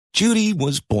Judy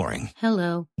was boring.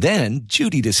 Hello. Then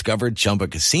Judy discovered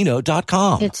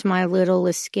ChumbaCasino.com. It's my little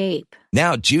escape.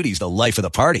 Now Judy's the life of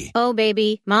the party. Oh,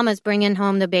 baby, mama's bringing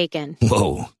home the bacon.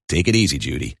 Whoa, take it easy,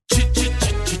 Judy.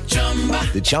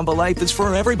 The Chumba life is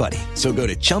for everybody. So go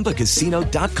to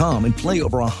ChumbaCasino.com and play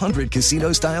over 100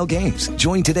 casino-style games.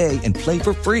 Join today and play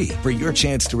for free for your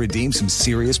chance to redeem some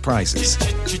serious prizes.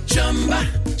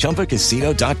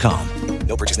 ChumbaCasino.com.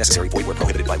 No purchase necessary. Void where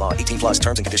prohibited by law. 18 plus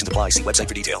terms and conditions apply. See website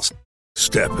for details.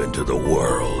 Step into the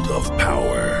world of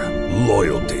power,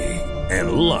 loyalty,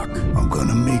 and luck. I'm going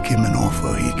to make him an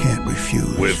offer he can't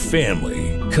refuse. With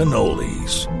family,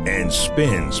 cannolis, and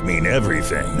spins mean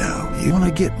everything. Now, you want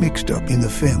to get mixed up in the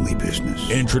family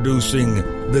business. Introducing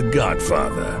The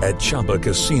Godfather at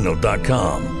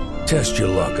ChumbaCasino.com. Test your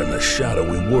luck in the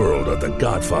shadowy world of The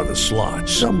Godfather slot.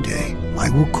 Someday, I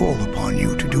will call upon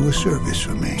you to do a service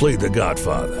for me. Play The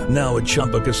Godfather, now at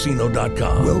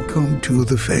ChumbaCasino.com. Welcome to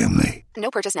the family.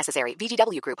 No purchase necessary.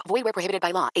 VGW Group. Void where prohibited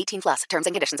by law. 18 plus. Terms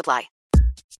and conditions apply.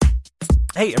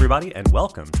 Hey, everybody, and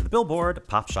welcome to the Billboard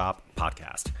Pop Shop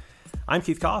Podcast. I'm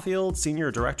Keith Caulfield,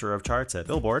 Senior Director of Charts at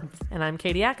Billboard. And I'm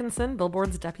Katie Atkinson,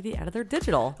 Billboard's Deputy Editor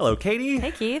Digital. Hello, Katie.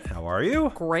 Hey, Keith. How are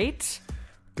you? Great.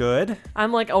 Good.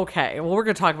 I'm like, okay. Well, we're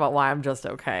going to talk about why I'm just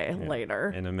okay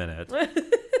later. In a minute.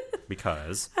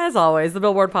 Because, as always, the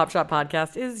Billboard Pop Shop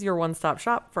Podcast is your one-stop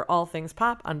shop for all things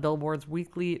pop on Billboard's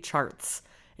weekly charts.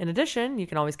 In addition, you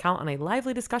can always count on a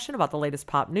lively discussion about the latest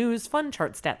pop news, fun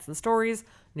chart stats and stories,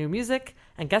 new music,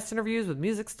 and guest interviews with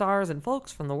music stars and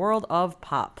folks from the world of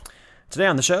pop. Today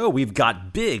on the show, we've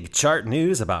got big chart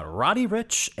news about Roddy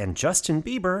Ricch and Justin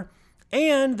Bieber,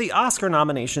 and the Oscar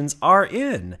nominations are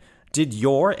in. Did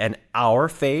your and our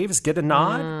faves get a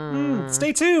nod?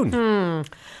 Stay tuned.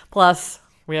 Plus,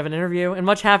 we have an interview, and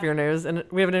much happier news, and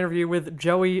we have an interview with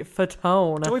Joey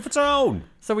Fatone. Joey Fatone!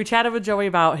 So we chatted with Joey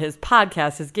about his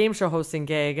podcast, his game show hosting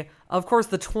gig, of course,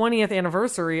 the 20th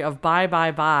anniversary of Bye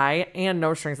Bye Bye and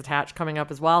No Strings Attached coming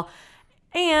up as well,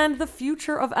 and the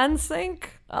future of NSYNC.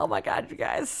 Oh my God, you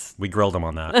guys. We grilled him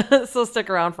on that. So stick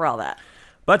around for all that.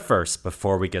 But first,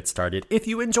 before we get started, if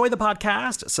you enjoy the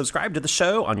podcast, subscribe to the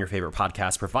show on your favorite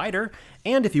podcast provider.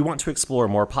 And if you want to explore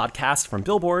more podcasts from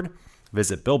Billboard,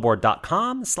 visit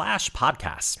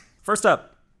billboard.com/podcasts. First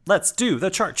up, let's do the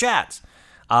chart chat.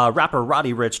 Rapper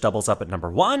Roddy Ricch doubles up at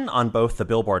number 1 on both the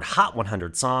Billboard Hot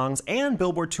 100 Songs and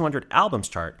Billboard 200 Albums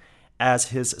chart, as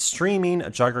his streaming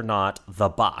juggernaut, The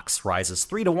Box, rises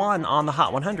 3-1 on the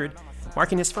Hot 100,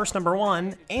 marking his first number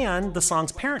 1, and the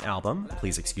song's parent album,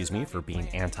 Please Excuse Me for Being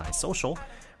Antisocial,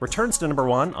 returns to number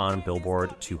 1 on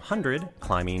Billboard 200,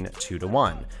 climbing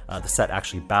 2-1. The set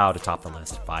actually bowed atop the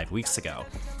list 5 weeks ago.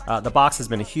 The Box has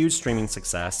been a huge streaming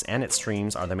success, and its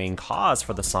streams are the main cause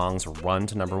for the song's run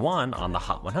to number 1 on the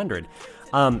Hot 100.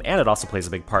 And it also plays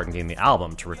a big part in getting the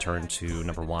album to return to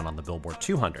number 1 on the Billboard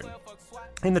 200.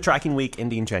 In the tracking week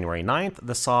ending January 9th,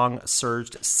 the song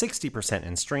surged 60%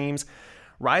 in streams,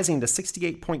 rising to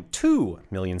 68.2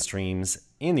 million streams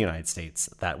in the United States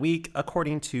that week,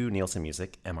 according to Nielsen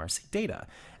Music MRC data.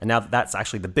 And now that's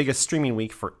actually the biggest streaming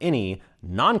week for any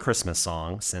non-Christmas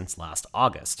song since last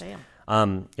August. Damn.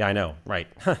 Yeah, I know, right.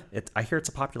 I hear it's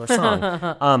a popular song.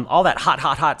 All that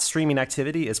hot streaming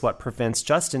activity is what prevents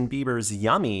Justin Bieber's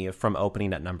Yummy from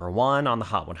opening at number 1 on the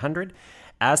Hot 100,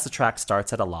 as the track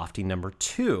starts at a lofty number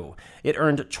 2. It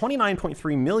earned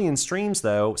 29.3 million streams,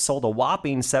 though, sold a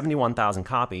whopping 71,000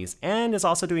 copies, and is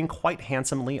also doing quite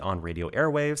handsomely on radio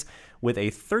airwaves, with a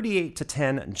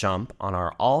 38-10 jump on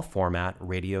our all-format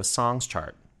radio songs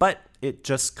chart. But it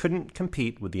just couldn't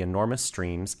compete with the enormous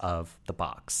streams of The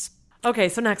Box. Okay,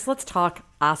 so next, let's talk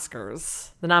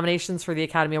Oscars. The nominations for the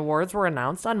Academy Awards were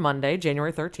announced on Monday,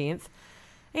 January 13th.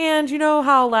 And you know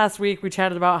how last week we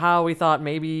chatted about how we thought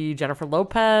maybe Jennifer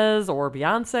Lopez or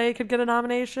Beyonce could get a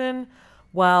nomination?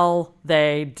 Well,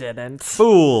 they didn't.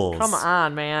 Fools. Come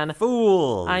on, man.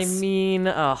 Fools. I mean,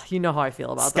 you know how I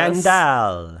feel about this.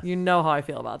 Scandal. You know how I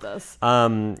feel about this.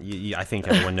 I think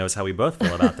everyone knows how we both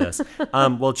feel about this.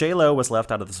 Well, J-Lo was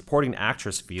left out of the supporting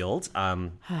actress field.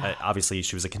 Obviously,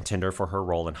 she was a contender for her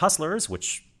role in Hustlers,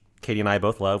 which Katie and I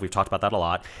both love. We've talked about that a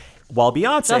lot. While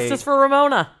Beyonce... Justice for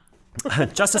Ramona.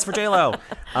 Justice for J-Lo.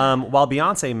 While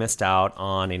Beyonce missed out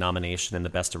on a nomination in the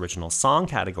Best Original Song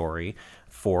category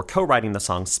for co-writing the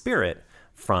song Spirit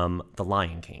from The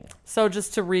Lion King. So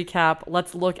just to recap,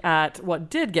 let's look at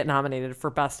what did get nominated for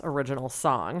Best Original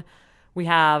Song. We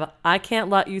have I Can't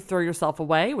Let You Throw Yourself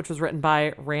Away, which was written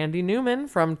by Randy Newman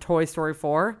from Toy Story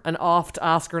 4, an oft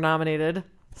Oscar-nominated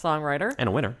songwriter. And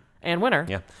a winner.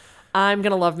 Yeah. I'm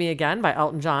Gonna Love Me Again by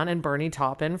Elton John and Bernie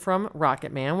Taupin from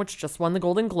Rocket Man, which just won the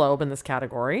Golden Globe in this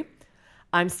category.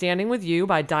 I'm Standing With You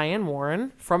by Diane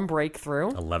Warren from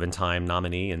Breakthrough. 11-time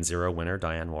nominee and 0 winner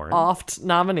Diane Warren. Oft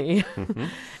nominee.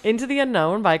 Into the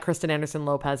Unknown by Kristen Anderson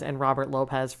Lopez and Robert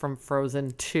Lopez from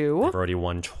Frozen 2. They've already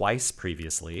won twice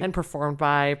previously. And performed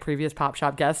by previous Pop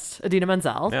Shop guest Idina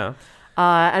Menzel. Yeah.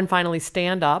 And finally,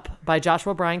 Stand Up by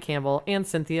Joshua Bryan Campbell and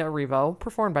Cynthia Erivo,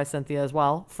 performed by Cynthia as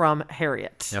well, from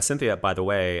Harriet. Now, Cynthia, by the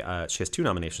way, she has 2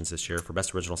 nominations this year for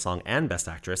Best Original Song and Best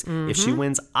Actress. If she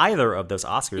wins either of those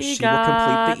Oscars, she will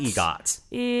complete the EGOT.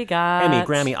 Emmy,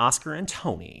 Grammy, Oscar, and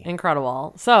Tony.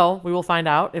 Incredible. So we will find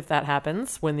out if that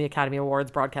happens when the Academy Awards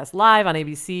broadcast live on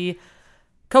ABC,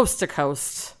 coast to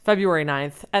coast, February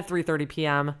 9th at 3:30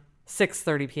 p.m.,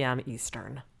 6:30 p.m.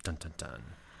 Eastern. Dun, dun, dun.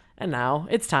 And now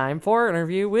it's time for an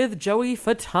interview with Joey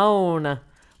Fatone.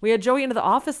 We had Joey into the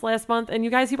office last month, and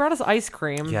you guys, he brought us ice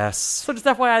cream. Yes. So just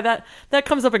FYI, that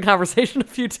comes up in conversation a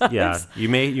few times. Yeah, you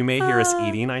may hear us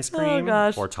eating ice cream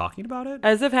or talking about it.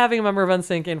 As if having a member of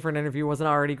NSYNC in for an interview wasn't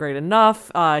already great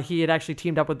enough. He had actually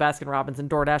teamed up with Baskin-Robbins and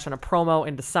DoorDash on a promo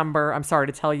in December. I'm sorry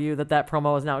to tell you that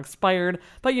promo is now expired,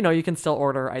 but you can still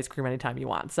order ice cream anytime you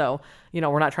want. So,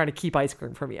 we're not trying to keep ice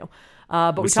cream from you.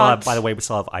 But we still talked, by the way, we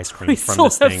still have ice cream from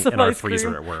this thing in our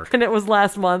freezer at work. And it was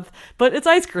last month, but it's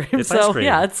ice cream. It's ice cream.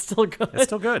 Yeah, it's still good. It's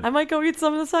still good. I might go eat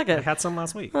some in a second. I had some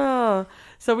last week. So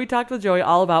we talked with Joey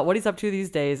all about what he's up to these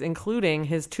days, including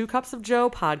his 2 Cups of Joe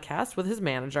podcast with his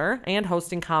manager and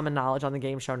hosting Common Knowledge on the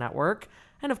Game Show Network.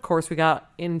 And of course, we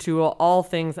got into all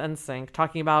things NSYNC,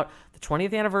 talking about the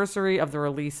 20th anniversary of the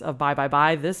release of Bye Bye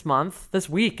Bye this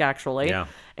week, actually. Yeah.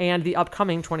 And the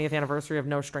upcoming 20th anniversary of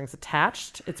No Strings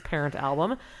Attached, its parent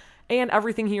album. And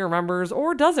everything he remembers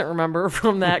or doesn't remember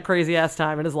from that crazy-ass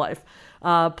time in his life.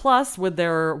 Plus, with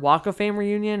their Walk of Fame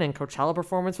reunion and Coachella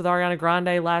performance with Ariana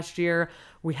Grande last year,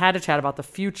 we had to chat about the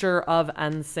future of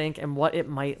NSYNC and what it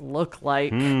might look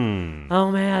like.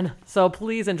 Oh, man. So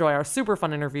please enjoy our super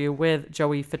fun interview with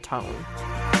Joey Fatone.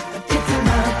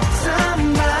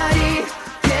 Somebody,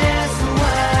 guess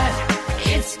what?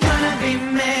 It's gonna be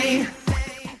me.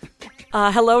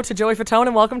 Hello to Joey Fatone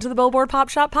and welcome to the Billboard Pop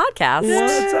Shop podcast.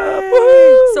 What's up?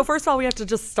 Woo! So first of all, we have to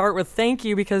just start with thank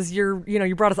you because you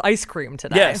brought us ice cream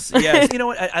today. Yes. You know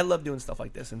what? I love doing stuff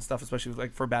like this and stuff, especially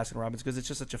like for Baskin-Robbins because it's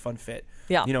just such a fun fit.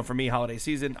 Yeah. For me, holiday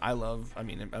season, I live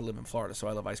in Florida, so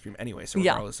I love ice cream anyway. So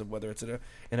regardless of whether it's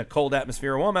in a cold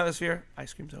atmosphere or warm atmosphere,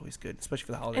 ice cream's always good, especially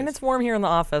for the holidays. And it's warm here in the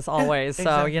office always,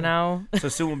 exactly. So So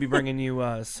soon we'll be bringing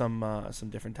you some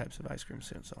different types of ice cream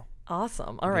soon. So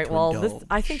awesome. All right. Well,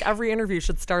 I think every interview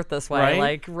should start this way.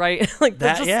 Right?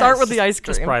 Start with the ice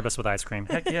cream. Just bribe us with ice cream.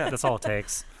 Heck yeah. That's all it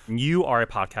takes. You are a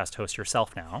podcast host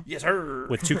yourself now. Yes, sir.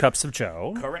 With 2 Cups of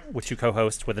Joe. Correct. Which you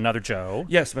co-host with another Joe.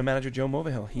 Yes, my manager, Joe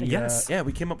Movahill. Yes.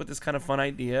 We came up with this kind of fun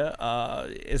idea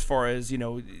as far as,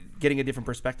 getting a different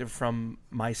perspective from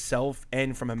myself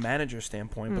and from a manager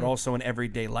standpoint, but also an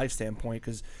everyday life standpoint,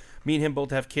 because me and him both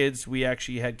have kids. We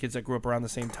actually had kids that grew up around the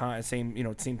same time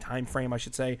frame, I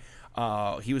should say.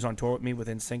 He was on tour with me with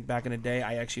NSYNC back in the day.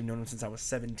 I actually have known him since I was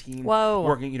 17. Whoa.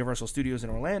 Working at Universal Studios in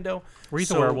Orlando. Were you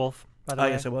the werewolf, by the way?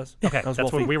 Yes, I was. Okay, I was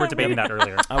that's Wolfie. what we were debating that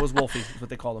earlier. I was Wolfie, is what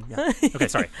they call him. Yeah. Okay,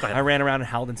 sorry. Go ahead. I ran around and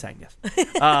howled and sang. Yes,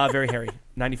 very hairy.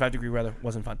 95-degree weather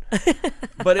wasn't fun,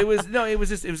 but it was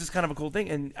just kind of a cool thing.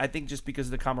 And I think just because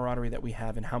of the camaraderie that we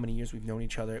have and how many years we've known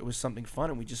each other, it was something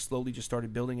fun, and we just slowly just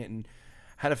started building it and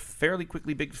had a fairly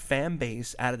quickly big fan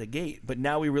base out of the gate. But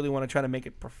now we really want to try to make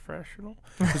it professional,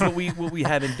 because what we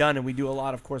haven't done, and we do a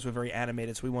lot, of course, we're very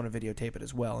animated, so we want to videotape it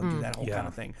as well and do that whole kind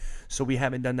of thing. So we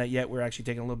haven't done that yet. We're actually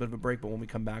taking a little bit of a break, but when we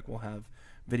come back, we'll have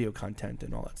video content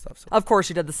and all that stuff. So. Of course,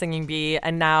 you did the Singing Bee,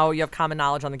 and now you have Common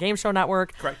Knowledge on the Game Show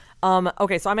Network. Correct.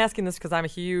 Okay, so I'm asking this because I'm a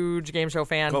huge game show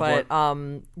fan, but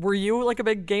were you like a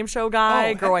big game show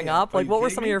guy growing up? Like, what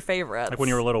were some of your favorites? Like when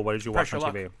you were little, what did you watch on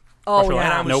TV? Oh, yeah.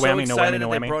 And I was no so whammy, excited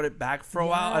no that whammy. They brought it back for a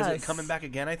while. Is it Yes. coming back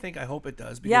again, I think? I hope it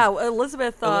does. Yeah,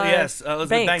 Elizabeth Elizabeth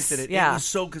Banks did it. Yeah. It was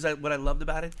so, because what I loved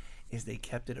about it is they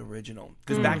kept it original.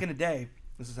 Because back in the day,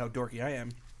 this is how dorky I am,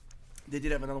 they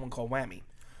did have another one called Whammy.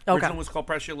 The original was called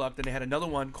Press Your Luck. Then they had another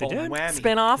one called Whammy.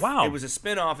 Spin-off? Wow. It was a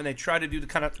spin-off, and they tried to do the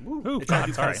kind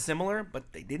of similar, but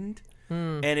they didn't.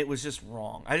 And it was just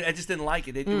wrong. I just didn't like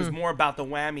it. It was more about the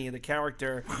Whammy and the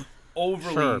character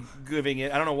overly giving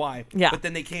it. I don't know why. Yeah. But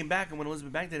then they came back, and when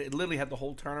Elizabeth Banks did it, it literally had the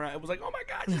whole turnaround. It was like, oh my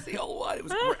God, she's the old one. It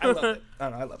was great. I loved it. I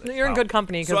don't know, I loved it. You're in good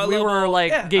company because So we I love were all-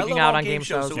 geeking I love out all on game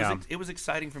shows. So it was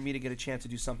exciting for me to get a chance to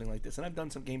do something like this. And I've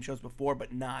done some game shows before,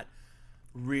 but not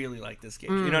really like this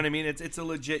game. You know what I mean? It's a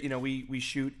legit, we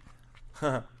shoot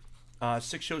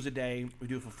 6 shows a day. We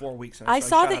do it for 4 weeks. And I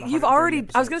saw shot that out you've 130 already.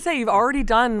 episodes. I was gonna say you've already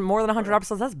done more than 100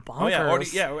 episodes. That's bonkers. Oh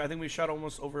yeah, I think we shot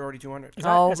almost over 200.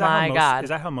 Oh my God! Is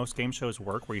that how most game shows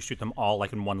work? Where you shoot them all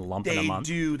like in one lump in a month?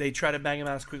 They do. They try to bang them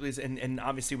out as quickly as, and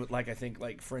obviously with I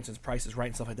think for instance, Price is Right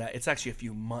and stuff like that. It's actually a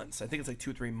few months. I think it's like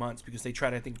 2 or 3 months because they try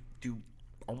to do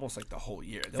almost like the whole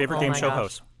year. Favorite game show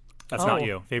host? That's not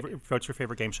you. What's your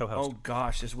favorite game show host? Oh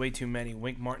gosh, there's way too many.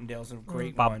 Wink Martindale's a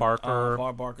great Bob one. Barker,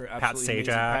 Bob Barker, Pat absolutely Sajak,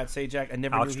 Pat Sajak. I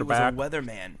never Alex knew he was a Trebek.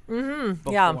 weatherman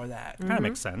before that. Kind of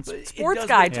makes sense. But Sports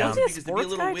guy, too. Yeah. Isn't he a Because to be a sports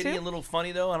little guy, witty, too? a little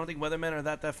funny though. I don't think weathermen are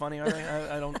that funny, are they?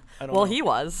 I don't Well, know. he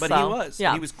was, but so, he was.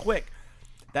 yeah. He was quick.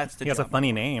 That's the. He has a job. funny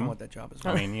I name. want that job as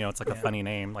well. I mean, it's like a funny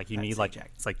name. Like you Pat need Sajak.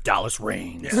 it's like Dallas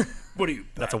Reigns. Yeah. What are you?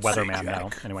 That's a Pat weatherman Sajak? now.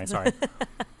 Anyway, sorry.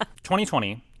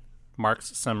 2020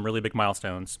 marks some really big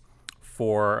milestones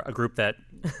for a group that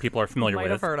people are familiar Might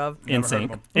with. have heard of.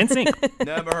 NSYNC. NSYNC.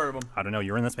 Never heard of him. I don't know.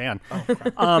 You were in this band.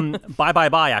 Bye Bye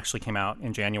Bye actually came out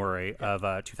in January of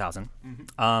 2000.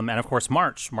 And of course,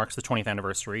 March marks the 20th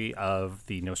anniversary of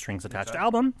the No Strings Attached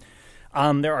album.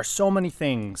 There are so many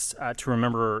things to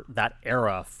remember that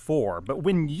era for, but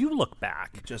when you look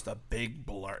back, Just a big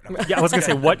blur. yeah, I was gonna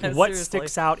say what Seriously.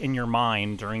 sticks out in your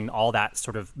mind during all that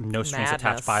sort of No Strings Attached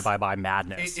Madness. Bye Bye Bye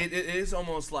madness. It is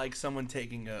almost like someone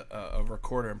taking a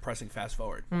recorder and pressing fast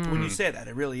forward. When you say that,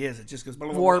 it really is. It just goes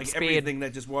Warp like speed. Everything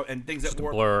that just warp and things that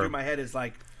warp blur. through my head is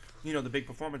like, the big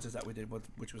performances that we did,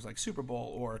 which was like Super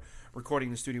Bowl or recording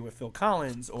in the studio with Phil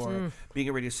Collins or being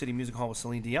at Radio City Music Hall with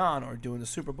Celine Dion or doing the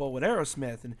Super Bowl with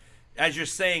Aerosmith. And as you're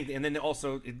saying, and then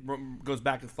also it goes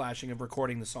back to the flashing of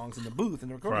recording the songs in the booth in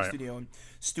the recording Right. studio and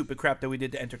stupid crap that we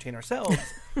did to entertain ourselves.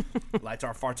 Lights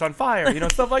our farts on fire,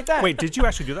 stuff like that. Wait, did you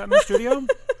actually do that in the studio?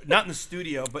 Not in the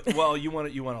studio, but well, you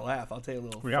want to laugh. I'll tell you a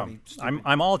little Yeah, funny. Stupid.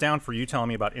 I'm all down for you telling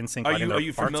me about NSYNC. Are lighting you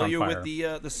their farts on familiar fire.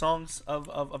 with the songs of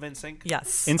NSYNC?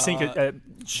 Yes. NSYNC?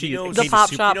 you know, The Katie Pop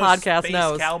Soup- Shop you know podcast Space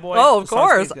knows. Cowboy? Oh, of The song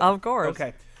course, Space Cowboy? of course.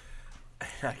 Okay.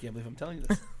 I can't believe I'm telling you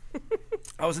this.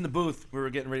 I was in the booth. We were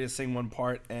getting ready to sing one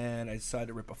part, and I decided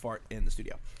to rip a fart in the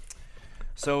studio.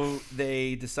 So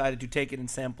they decided to take it and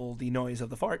sample the noise of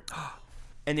the fart.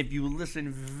 And if you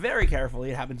listen very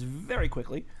carefully, it happens very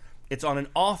quickly. It's on an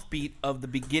offbeat of the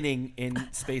beginning in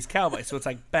Space Cowboy. So it's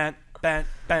like ban ban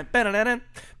ban ban ban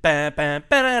ban ban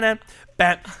ban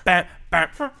ban ban ban,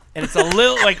 and it's a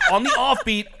little like on the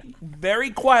offbeat, very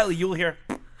quietly you'll hear.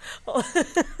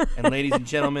 And ladies and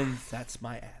gentlemen, that's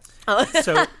my ass.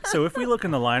 So if we look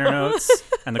in the liner notes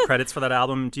and the credits for that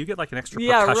album, do you get like an extra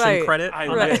Yeah, percussion right. credit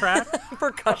on that track?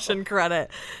 Percussion credit.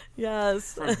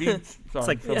 Yes. For beats. It's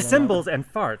like Sorry. cymbals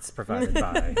and farts provided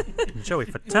by Joey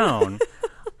Fatone.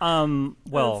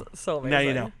 Well, That's so amazing. Now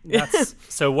you know. that's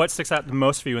so. What sticks out the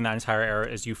most for you in that entire era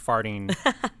is you farting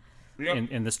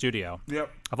Yep. in the studio. Yep.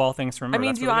 Of all things to I remember. mean,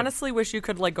 that's do you really good. honestly wish you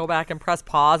could go back and press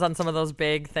pause on some of those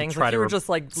big things? Try Like to you were just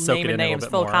soak it naming in a little names, bit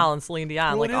Phil more. Collins, Celine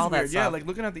Dion, Well, it is all that weird. Yeah, stuff. like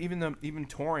looking at even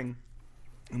touring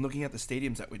and looking at the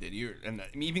stadiums that we did. And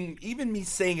even me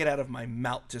saying it out of my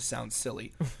mouth just sounds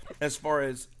silly. As far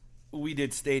as we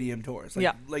did stadium tours,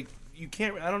 Yeah. like you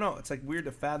can't. I don't know. It's like weird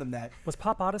to fathom that. Was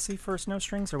Pop Odyssey first No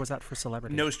Strings or was that for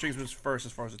Celebrity? No Strings was first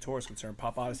as far as the tour is concerned.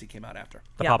 Pop Odyssey came out after.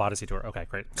 The Yeah. Pop Odyssey tour. Okay,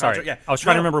 great. Sorry, yeah. I was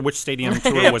trying to No. remember which stadium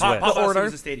tour was Pop which. Odyssey order.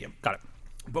 was a stadium. Got it.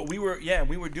 But we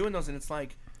were doing those, and it's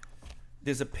like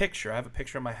there's a picture. I have a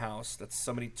picture of my house that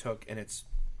somebody took, and it's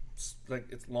like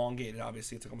it's elongated.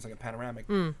 Obviously, it's almost like a panoramic.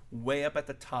 Way up at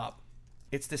the top,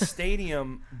 it's the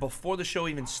stadium before the show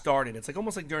even started. It's like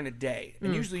almost like during the day.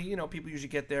 And usually, people usually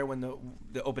get there when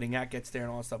the opening act gets there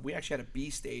and all that stuff. We actually had a B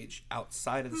stage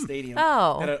outside of the stadium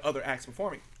Oh. that had other acts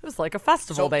performing. It was like a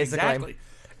festival, basically. Exactly.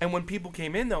 And when people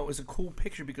came in, though, it was a cool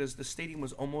picture because the stadium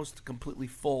was almost completely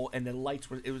full and the lights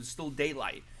it was still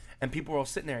daylight. And people were all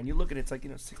sitting there. And you look at it, it's like,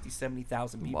 60,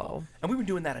 70,000 people. Whoa. And we were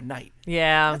doing that at night.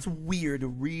 Yeah. That's weird to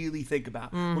really think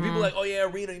about. When people are like, oh, yeah,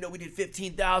 arena, we did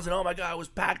 15,000. Oh, my God, it was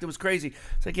packed. It was crazy.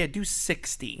 It's like, yeah, do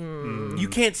 60. You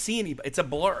can't see anybody. It's a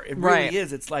blur. It really Right.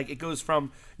 is. It's like it goes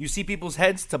from you see people's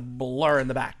heads to blur in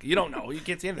the back. You don't know. You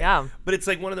can't see anything. Yeah. But it's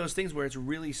like one of those things where it's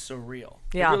really surreal.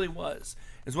 Yeah. It really was.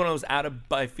 It's one of those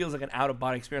it feels like an out of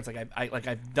body experience. Like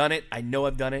I've done it. I know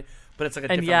I've done it, but it's like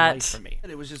a And different yet- life for me.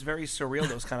 It was just very surreal.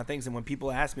 Those kind of things. And when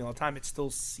people ask me all the time, it still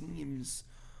seems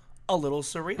a little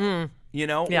surreal.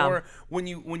 Yeah. Or when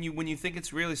you think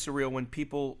it's really surreal when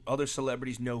other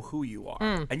celebrities know who you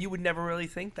are, and you would never really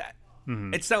think that.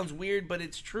 It sounds weird, but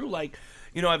it's true. Like,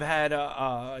 I've had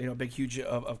a big huge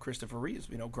of Christopher Reeves,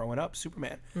 growing up,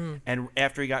 Superman, and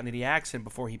after he got into the accident,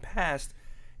 before he passed,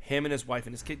 him and his wife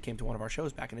and his kid came to one of our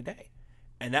shows back in the day,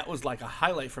 And that was like a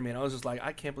highlight for me. And I was just like,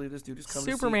 I can't believe this dude is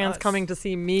coming Superman's to see us. coming to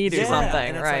see me do Yeah, something,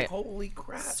 and it's right? like, holy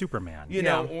crap. Superman. You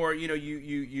know, or, you know,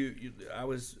 you I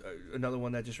was, another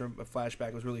one that just a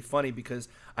flashback was really funny because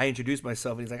I introduced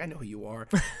myself and he's like, I know who you are.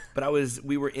 But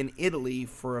we were in Italy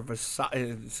for a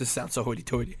Versace, this sounds so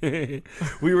hoity-toity.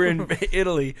 We were in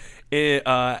Italy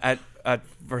at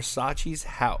Versace's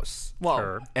house. Whoa.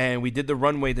 Sure. And we did the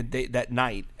runway that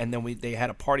night, and then they had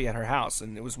a party at her house,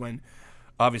 and it was when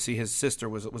obviously his sister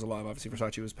was alive. Obviously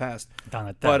Versace was passed.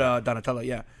 Donatella. But Donatella,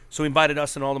 yeah. So he invited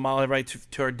us and all the models right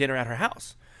to our dinner at her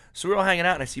house. So we're all hanging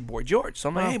out, and I see Boy George. So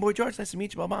I'm like, hey, Boy George, nice to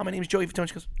meet you. Blah, blah. My name is Joey Fatone.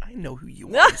 She goes, I know who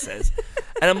you are, he says.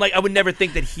 And I'm like, I would never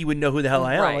think that he would know who the hell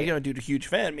I am. Right. I'm like, you know, dude, a huge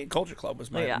fan. I mean, Culture Club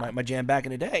was my jam back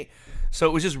in the day. So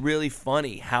it was just really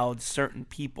funny how certain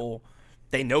people,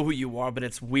 they know who you are, but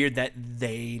it's weird that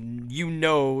you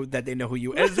know that they know who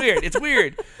you are. It's weird. It's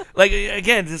weird. Like,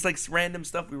 again, just like random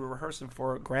stuff. We were rehearsing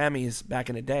for Grammys back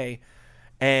in the day.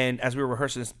 And as we were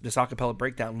rehearsing this a cappella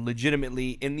breakdown,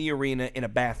 legitimately in the arena in a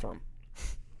bathroom,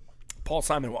 Paul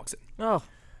Simon walks in. Oh.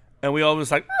 And we all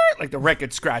was like the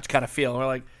record scratch kind of feel. And we're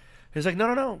like, he's like,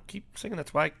 no, keep singing.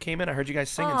 That's why I came in. I heard you guys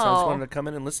singing, so I just wanted to come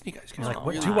in and listen to you guys. He's like,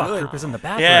 what really doo-wop good. group is in the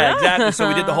bathroom? Yeah, exactly. So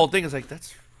we did the whole thing. It's like,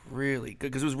 that's really good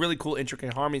because it was really cool,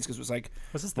 intricate harmonies. Because it was like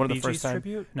Was this one the of the Bee first Gees time.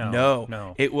 tribute?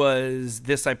 No. It was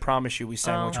This I Promise You we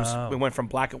sang, which was we went from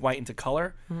black and white into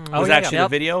color. It was actually the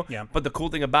video. Yeah. But the cool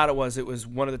thing about it was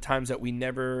one of the times that we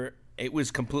never. It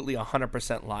was completely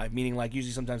 100% live, meaning like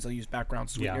usually sometimes they'll use background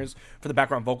sweeteners for the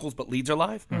background vocals, but leads are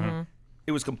live. Mm-hmm.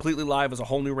 It was completely live. It was a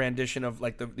whole new rendition of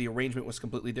like the arrangement was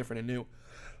completely different and new.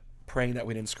 Praying that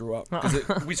we didn't screw up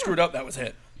because we screwed up. That was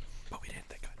it, but we didn't.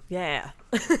 Thank God. Yeah.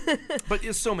 But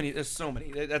there's so many. That's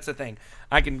the thing.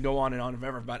 I can go on and on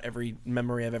about every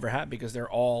memory I've ever had because they're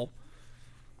all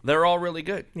really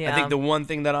good. Yeah. I think the one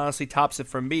thing that honestly tops it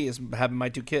for me is having my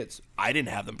two kids. I didn't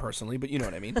have them personally, but you know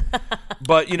what I mean.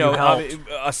 But you know,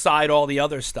 aside all the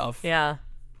other stuff, Yeah.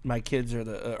 my kids are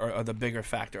the bigger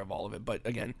factor of all of it. But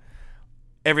again,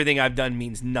 everything I've done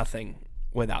means nothing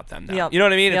without them now. Yep. You know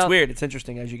what I mean? It's Yep. weird. It's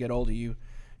interesting as you get older. You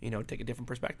take a different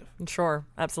perspective. Sure,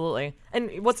 absolutely.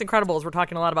 And what's incredible is we're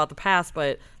talking a lot about the past,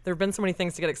 but there have been so many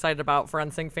things to get excited about for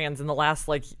NSYNC fans in the last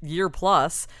year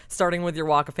plus, starting with your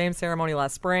Walk of Fame ceremony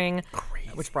last spring,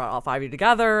 which brought all five of you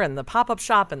together, and the pop-up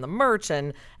shop and the merch,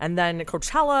 and then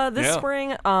Coachella this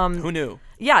spring. Who knew?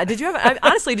 Yeah, did you have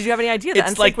any idea that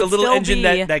It's NSYNC like the would little still engine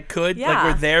be, that could, Yeah.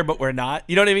 like we're there, but we're not.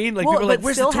 You know what I mean? Like people are like, but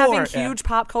where's still the tour? having huge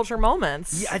pop culture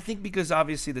moments. Yeah, I think because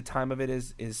obviously the time of it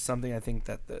is something I think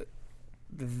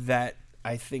that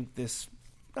I think this,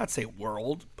 not say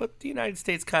world, but the United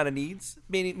States kind of needs,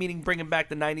 meaning bringing back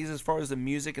the 90s as far as the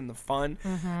music and the fun.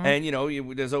 Mm-hmm.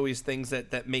 And, there's always things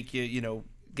that make you,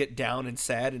 get down and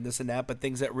sad and this and that, but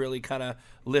things that really kind of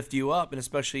lift you up, and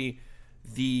especially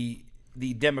the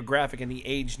demographic and the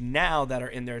age now that are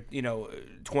in their,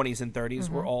 20s and 30s,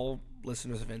 we're all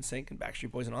listeners of NSYNC and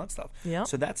Backstreet Boys and all that stuff. Yep.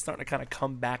 So that's starting to kind of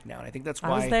come back now, and I think that's why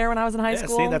I was there when I was in high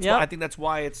school. See, that's Yep. why I think that's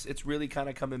why it's really kind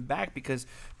of coming back because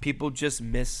people just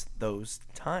miss those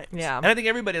times. Yeah. And I think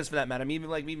everybody does for that matter. I mean,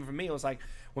 even for me, it was like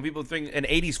when people think an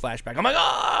 '80s flashback, I'm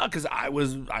like, because I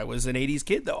was an '80s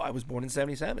kid though. I was born in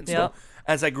 '77. So Yep.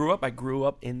 as I grew up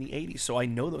in the '80s, so I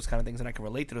know those kind of things and I can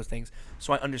relate to those things.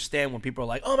 So I understand when people are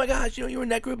like, oh my gosh, you were in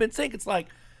that group NSYNC. It's like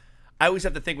I always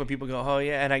have to think when people go, oh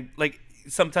yeah, and I like.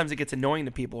 Sometimes it gets annoying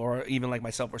to people, or even like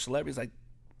myself or celebrities, like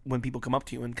when people come up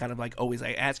to you and kind of like always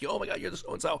I ask you, oh my God, you're the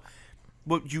so-and-so.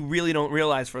 What you really don't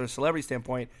realize from a celebrity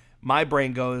standpoint, my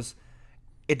brain goes,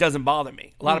 it doesn't bother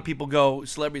me. A lot of people go,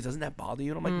 celebrities, doesn't that bother you?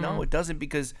 And I'm like, no, it doesn't,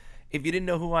 because if you didn't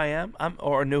know who I am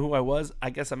or knew who I was, I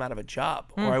guess I'm out of a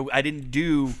job. Or I didn't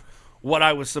do what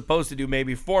I was supposed to do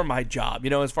maybe for my job,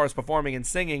 as far as performing and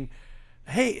singing.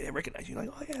 Hey, they recognize you. Like,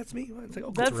 oh yeah, that's me. It's like,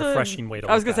 oh, That's a refreshing way to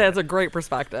I was look gonna say at that's a great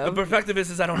perspective. the perspective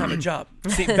is I don't have a job.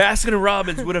 See, Baskin &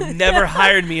 Robbins would have never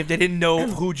hired me if they didn't know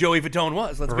who Joey Fatone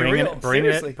was. Let's be real.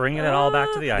 Seriously. Bringing it all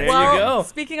back to the ice. There you go.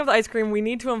 Speaking of the ice cream, we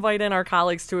need to invite in our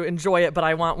colleagues to enjoy it, but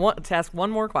I want to ask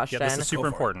one more question. Yeah, this is super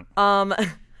important.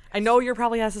 I know you're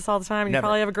probably asked this all the time, and you Never.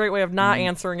 probably have a great way of not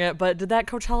answering it, but did that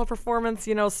Coachella performance,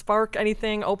 spark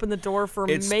anything, open the door for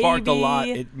It maybe... sparked a lot.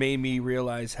 It made me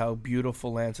realize how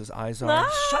beautiful Lance's eyes are.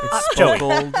 Shut It up.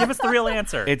 sparkled. Give us the real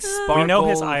answer. It sparkled. We know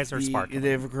his eyes are sparkling.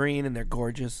 They're green and they're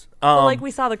gorgeous. But like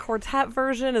we saw the quartet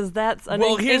version, is that an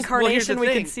incarnation we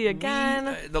can see again?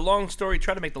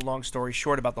 Try to make the long story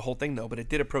short about the whole thing, though, but it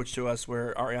did approach to us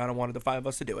where Ariana wanted the five of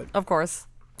us to do it. Of course.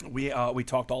 We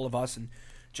talked, all of us, and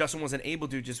Justin wasn't able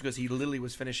to just because he literally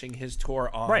was finishing his tour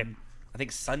on, I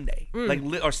think, Sunday,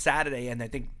 or Saturday, and I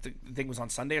think the thing was on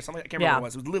Sunday or something. I can't remember what it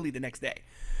was. It was literally the next day.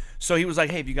 So he was like,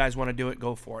 hey, if you guys want to do it,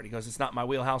 go for it. He goes, it's not my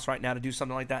wheelhouse right now to do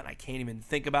something like that, and I can't even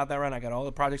think about that right now. I got all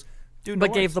the projects. Dude,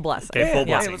 But gave the blessing. Gave full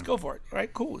blessing. Hey, let's go for it. All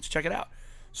right, cool. Let's check it out.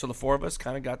 So the four of us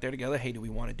kind of got there together. Hey, do we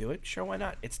want to do it? Sure, why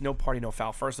not? It's no party, no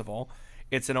foul, first of all.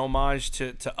 It's an homage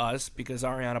to us because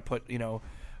Ariana put,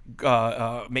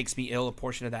 Makes Me Ill, a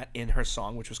portion of that in her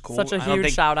song, which was cool. Such a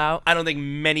huge shout out. I don't think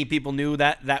many people knew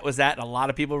that was that. And a lot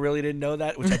of people really didn't know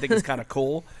that, which I think is kind of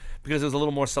cool because it was a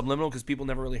little more subliminal because people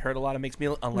never really heard a lot of Makes Me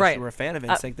Ill unless you were a fan of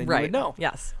NSYNC, then you would know.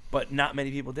 Yes. But not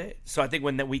many people did. So I think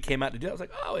when we came out to do it, I was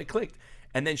like, oh, it clicked.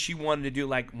 And then she wanted to do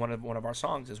like one of our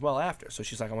songs as well after. So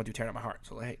she's like, I want to do Tearing Up My Heart.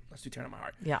 So like, hey, let's do Tearing Up My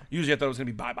Heart. Yeah. Usually I thought it was going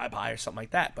to be Bye Bye Bye or something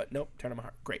like that. But nope, Tearing Up My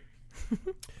Heart. Great.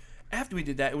 After we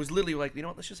did that, it was literally like, you know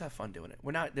what, let's just have fun doing it.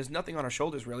 There's nothing on our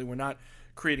shoulders really. We're not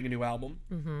creating a new album.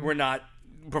 Mm-hmm. We're not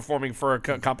performing for a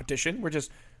competition. We're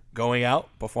just going out,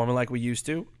 performing like we used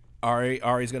to.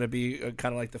 Ari's going to be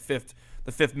kind of like the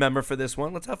fifth member for this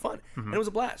one. Let's have fun. Mm-hmm. And it was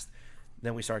a blast.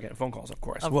 Then we started getting phone calls, of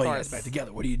course. You guys back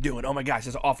together. What are you doing? Oh my gosh,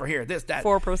 there's an offer here. This, that.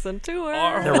 4% tour.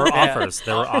 There were offers.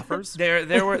 There were offers.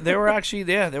 There were actually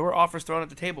there were offers thrown at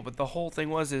the table. But the whole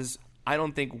thing is I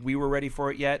don't think we were ready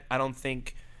for it yet. I don't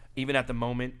think even at the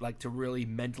moment, like to really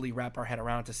mentally wrap our head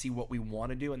around to see what we want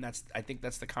to do. And I think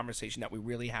that's the conversation that we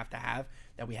really have to have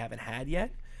that we haven't had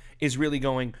yet. Is really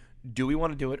going, do we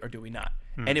want to do it or do we not?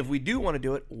 And if we do want to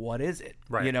do it, what is it?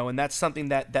 Right. And that's something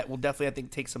that will definitely, I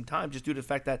think, take some time just due to the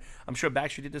fact that I'm sure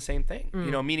Backstreet did the same thing.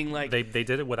 Meaning like... They did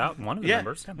it without one of the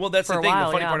members. Well, that's the thing.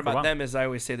 While, the funny part For a about while. them is I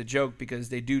always say the joke because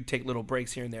they do take little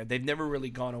breaks here and there. They've never really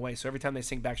gone away. So every time they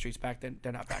sing Backstreet's Back,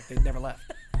 they're not back. They never left.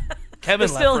 Kevin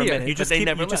They're left still for a here. minute, You but just they keep,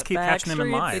 never you just left. keep catching them in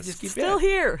Backstreet, live. They just keep Still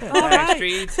here. All right.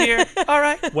 Backstreet's here. All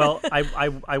right. Well,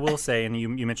 I will say, and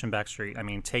you mentioned Backstreet. I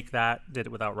mean, Take That did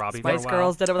it without Robbie Spice for a while.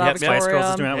 Girls did it without Spice Victoria. Girls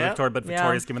is doing it with Yeah. Victoria, but Yeah.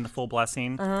 Victoria's given the full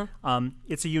blessing.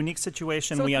 It's a unique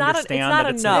situation. So We it's not understand a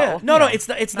that it's no. Yeah. No, it's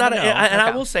not. It's not. Not a no. And I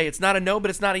Okay. will say it's not a no, but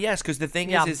it's not a yes because the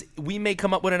thing Yeah. is we may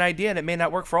come up with an idea and it may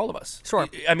not work for all of us. Sure.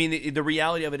 I mean, the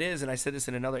reality of it is, and I said this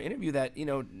in another interview that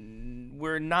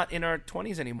we're not in our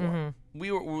 20s anymore. Mm-hmm.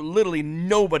 We're literally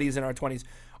nobody's in our 20s.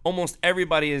 Almost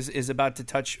everybody is about to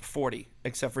touch 40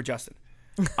 except for Justin.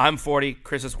 I'm 40.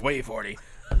 Chris is way 40.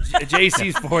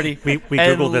 JC's 40. We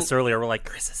Googled this earlier. We're like,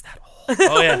 Chris is that old.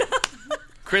 Oh yeah.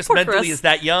 Chris mentally Chris. is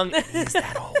that young. He's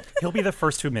that old. He'll be the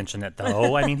first to mention it,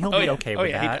 though. I mean, he'll be okay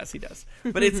with that. He does.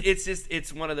 But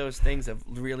it's one of those things of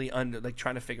really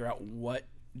trying to figure out what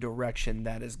direction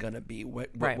that is going to be.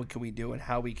 What can we do and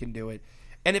how we can do it,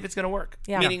 and if it's going to work.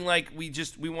 Yeah. Meaning, like we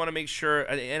want to make sure.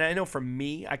 And I know for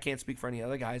me, I can't speak for any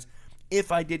other guys.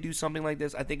 If I did do something like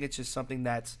this, I think it's just something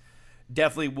that's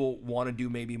definitely will want to do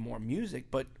maybe more music,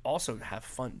 but also have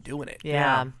fun doing it.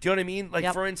 Yeah. Do you know what I mean? Like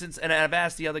Yep. for instance, and I've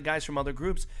asked the other guys from other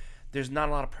groups. There's not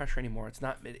a lot of pressure anymore. It's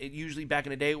not. It usually back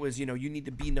in the day it was you need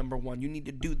to be number one. You need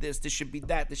to do this. This should be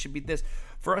that. This should be this.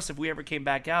 For us, if we ever came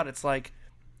back out, it's like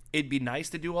it'd be nice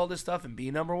to do all this stuff and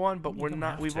be number one, but we're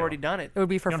not. We've already done it. It would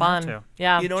be for You don't have fun. to.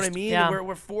 Yeah. You know what I mean? Yeah. We're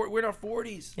in our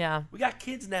 40s. Yeah. We got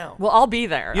kids now. Well, I'll be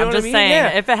there. You know I'm what just I mean? saying, Yeah.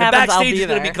 if it The happens, I'll backstage be is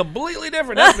there. going to be completely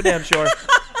different. That's for damn sure.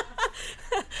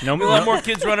 No, We'll have more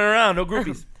kids running around. No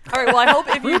groupies. All right. Well, I hope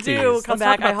if you do Groupies. come Let's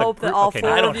talk back, I about the hope that group- all okay, four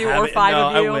I don't of you have or it. 5 No,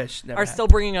 of I you wish. Never are had still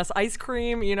bringing us ice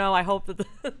cream. I hope that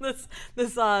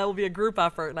this will be a group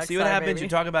effort next See what time, happens? maybe. You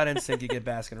talk about NSYNC, you get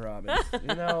Baskin Robbins.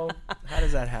 How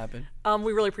does that happen?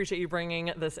 We really appreciate you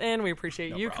bringing this in. We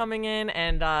appreciate you coming in,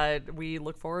 and we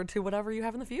look forward to whatever you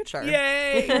have in the future.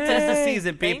 Yay! 'Tis the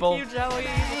season, people. Thank you,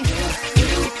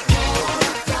 Joey.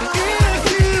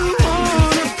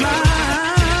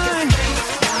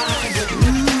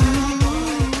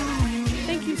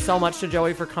 Thank you so much to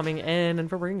Joey for coming in and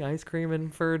for bringing ice cream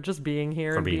and for just being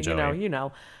here. For and being Joey.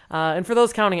 And for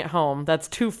those counting at home, that's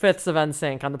 2/5 of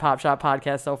NSYNC on the Pop Shop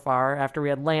podcast so far after we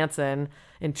had Lance in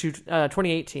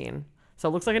 2018. So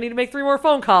it looks like I need to make 3 more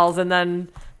phone calls and then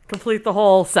complete the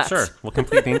whole set. Sure, we'll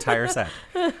complete the entire set.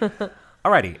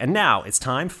 Alrighty, and now it's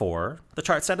time for the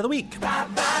chart set of the week.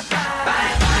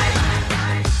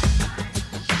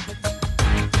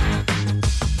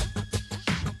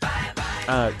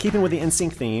 Keeping with the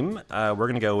NSYNC theme, we're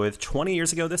going to go with 20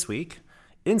 years ago this week.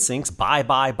 NSYNC's Bye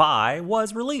Bye Bye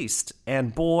was released,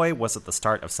 and boy, was it the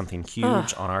start of something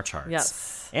huge on our charts.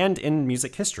 Yes. And in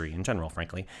music history in general,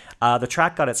 frankly. The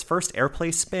track got its first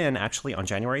airplay spin actually on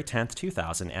January 10th,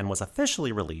 2000, and was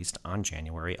officially released on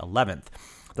January 11th.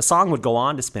 The song would go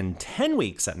on to spend 10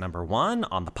 weeks at number 1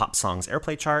 on the Pop Songs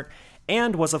Airplay chart,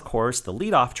 and was, of course, the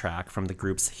lead-off track from the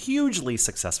group's hugely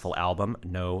successful album,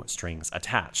 No Strings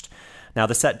Attached. Now,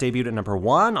 the set debuted at number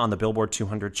 1 on the Billboard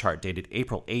 200 chart dated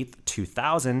April 8th,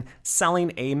 2000,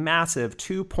 selling a massive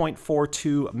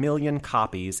 2.42 million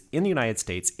copies in the United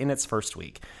States in its first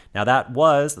week. Now, that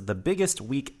was the biggest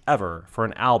week ever for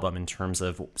an album in terms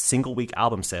of single-week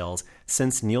album sales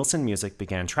since Nielsen Music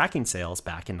began tracking sales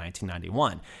back in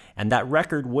 1991. And that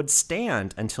record would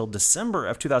stand until December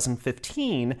of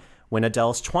 2015, when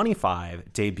Adele's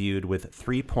 25 debuted with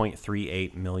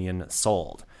 3.38 million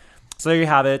sold. So there you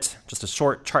have it, just a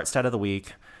short chart stat of the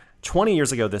week. 20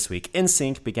 years ago this week,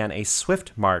 NSYNC began a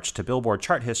swift march to Billboard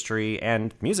chart history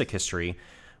and music history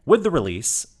with the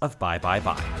release of Bye Bye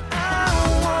Bye.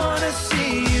 I wanna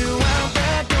see you out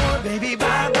that door, baby,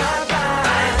 bye, bye,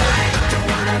 bye. Don't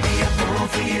wanna be a fool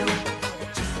for you.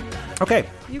 Okay.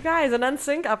 You guys, an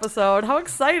NSYNC episode. How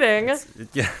exciting.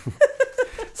 Yeah.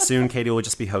 Soon, Katie will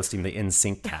just be hosting the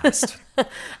NSYNC cast.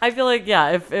 I feel like,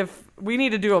 yeah, if we need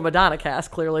to do a Madonna cast,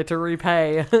 clearly, to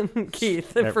repay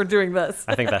Keith for doing this.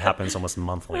 I think that happens almost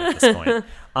monthly at this point.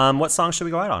 What song should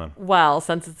we go out on? Well,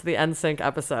 since it's the NSYNC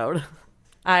episode,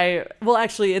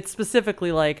 actually, it's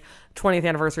specifically like 20th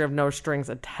anniversary of No Strings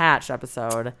Attached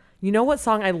episode. You know what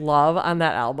song I love on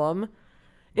that album?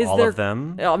 All of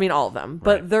them? I mean, all of them.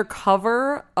 But their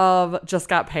cover of Just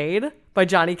Got Paid by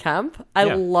Johnny Kemp. I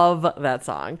love that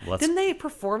song. Didn't they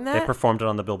perform that? They performed it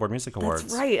on the Billboard Music Awards.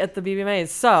 That's right, at the BBMAs.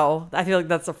 So I feel like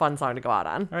that's a fun song to go out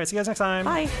on. All right, see you guys next time.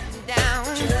 Bye.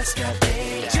 Just got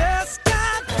paid. Just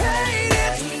got paid.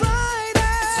 It's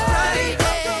Friday.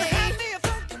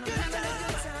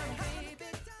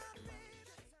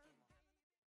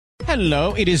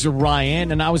 Hello, it is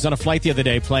Ryan, and I was on a flight the other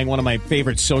day playing one of my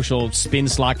favorite social spin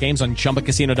slot games on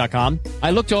ChumbaCasino.com.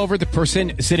 I looked over at the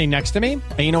person sitting next to me,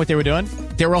 and you know what they were doing?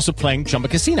 They were also playing Chumba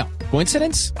Casino.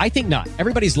 Coincidence? I think not.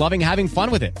 Everybody's loving having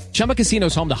fun with it. Chumba Casino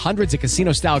is home to hundreds of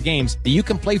casino-style games that you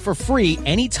can play for free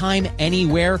anytime,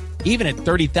 anywhere, even at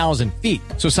 30,000 feet.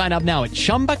 So sign up now at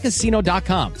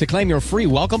ChumbaCasino.com to claim your free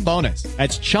welcome bonus.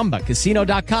 That's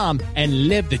ChumbaCasino.com and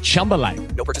live the Chumba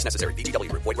life. No purchase necessary. VGW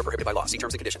Group. Void where prohibited by law. See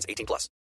terms and conditions. 18+.